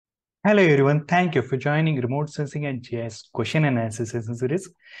Hello everyone, thank you for joining Remote Sensing and GIS question and answer session series.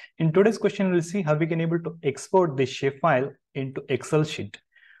 In today's question, we'll see how we can able to export this shapefile into Excel sheet.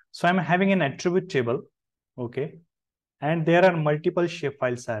 So I'm having an attribute table, okay, and there are multiple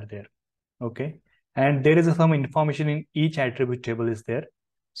shapefiles are there, okay, and there is some information in each attribute table is there.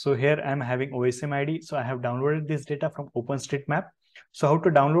 So here I'm having OSM ID, so I have downloaded this data from OpenStreetMap. So how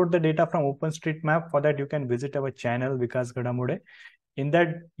to download the data from OpenStreetMap? For that, you can visit our channel Vikas Ghadamode. In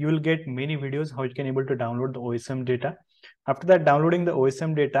that you will get many videos how you can able to download the OSM data. After that, downloading the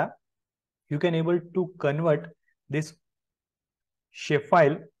OSM data, you can able to convert this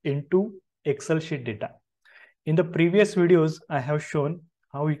shapefile into Excel sheet data. In the previous videos, I have shown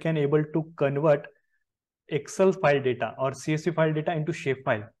how you can able to convert Excel file data or CSV file data into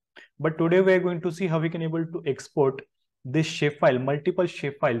shapefile. But today we are going to see how we can able to export this shapefile, multiple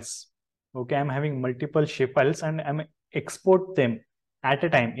shapefiles. Okay, I'm having multiple shapefiles and I'm export them at a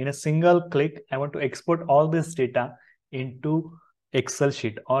time in a single click. I want to export all this data into Excel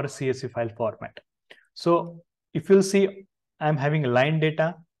sheet or CSV file format. So if you'll see, I'm having line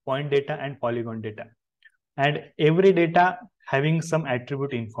data, point data, and polygon data, and every data having some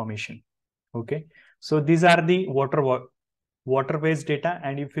attribute information. Okay, so these are the waterways data,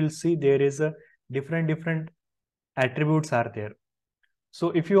 and if you'll see, there is a different attributes are there. So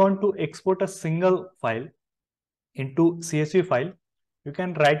if you want to export a single file into CSV file, you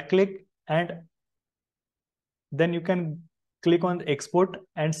can right click and then you can click on export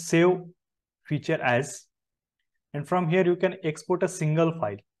and save feature as, and from here you can export a single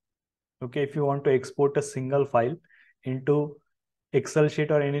file. Okay, if you want to export a single file into Excel sheet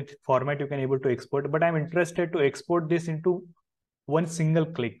or any format, you can able to export, but I'm interested to export this into one single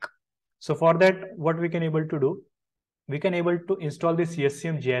click. So for that, what we can able to do, we can able to install this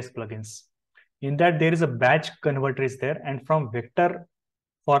HCMGIS plugins. In that, there is a batch converter is there, and from vector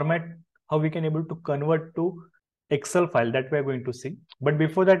format, how we can able to convert to Excel file, that we are going to see. But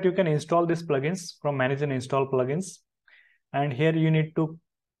before that, you can install these plugins from manage and install plugins, and here you need to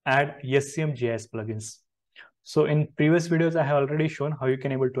add HCMGIS plugins. So in previous videos, I have already shown how you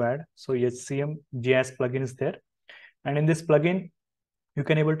can able to add. So HCMGIS plugin is there, and in this plugin, you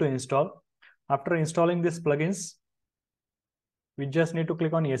can able to install. After installing these plugins, we just need to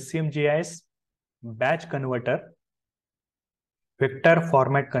click on HCMGIS batch converter, vector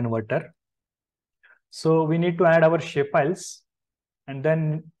format converter. So we need to add our shapefiles, and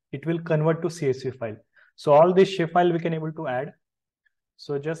then it will convert to CSV file. So all this shapefile we can able to add.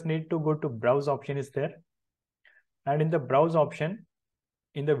 So just need to go to browse option is there, and in the browse option,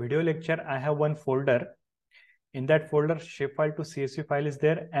 in the video lecture, I have one folder. In that folder, shapefile to CSV file is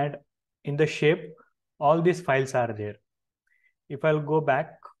there, and in the shape, all these files are there. If I'll go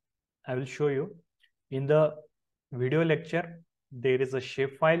back, I will show you. In the video lecture, there is a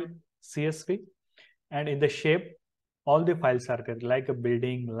shapefile CSV, and in the shape, all the files are there, like a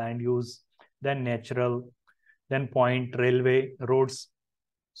building, land use, then natural, then point, railway, roads.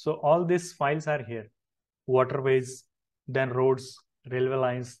 So all these files are here. Waterways, then roads, railway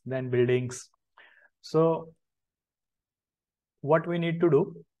lines, then buildings. So what we need to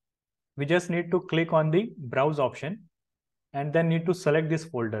do, we just need to click on the browse option and then need to select this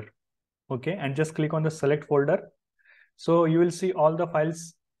folder. Okay, and just click on the select folder. So you will see all the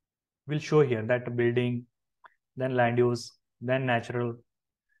files will show here, that building, then land use, then natural,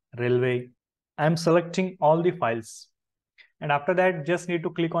 railway. I'm selecting all the files, and after that just need to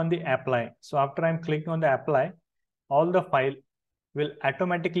click on the apply. So after I'm clicking on the apply, all the file will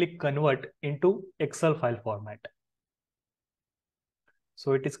automatically convert into Excel file format.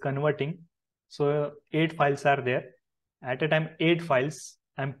 So it is converting. So 8 files are there. At a time, 8 files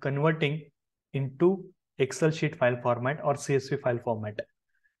I'm converting into Excel sheet file format or CSV file format.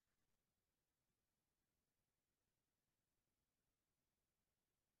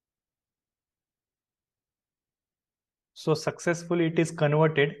 So successfully it is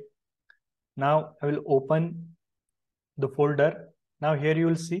converted. Now I will open the folder. Now here you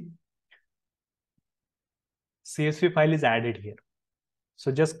will see CSV file is added here.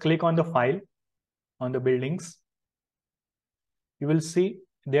 So just click on the file on the buildings. You will see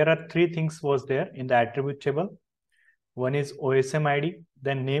there are 3 things was there in the attribute table. One is OSM ID,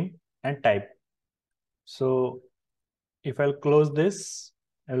 then name and type. So if I'll close this,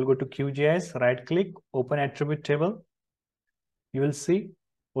 I will go to QGIS, right click, open attribute table. You will see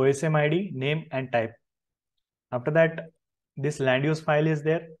OSM ID, name and type. After that, this land use file is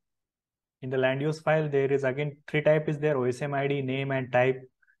there. In the land use file, there is again 3 type is there, OSM ID, name and type.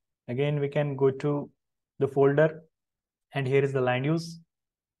 Again, we can go to the folder, and here is the land use.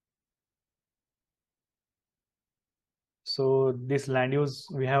 So this land use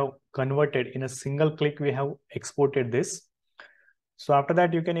we have converted in a single click. We have exported this. So after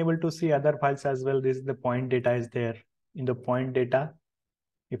that, you can able to see other files as well. This is the point data is there. In the point data,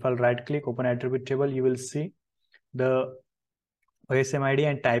 if I'll right click, open attribute table, you will see the OSM ID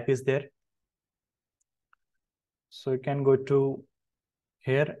and type is there. So you can go to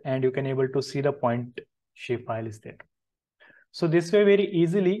here and you can able to see the point shapefile is there. So this way, very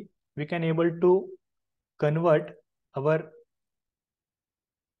easily, we can able to convert our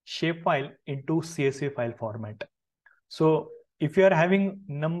shapefile into CSV file format. So if you are having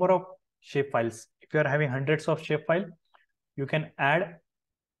number of shapefiles, if you are having hundreds of shapefile, you can add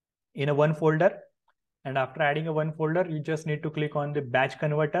in a one folder. And after adding a one folder, you just need to click on the batch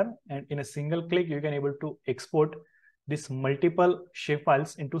converter, and in a single click, you can able to export this multiple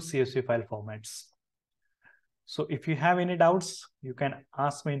shapefiles into CSV file formats. So if you have any doubts, you can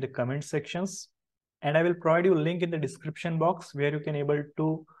ask me in the comment sections, and I will provide you a link in the description box where you can able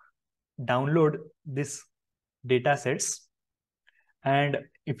to download this data sets. And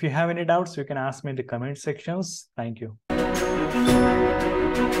if you have any doubts, you can ask me in the comment sections. Thank you.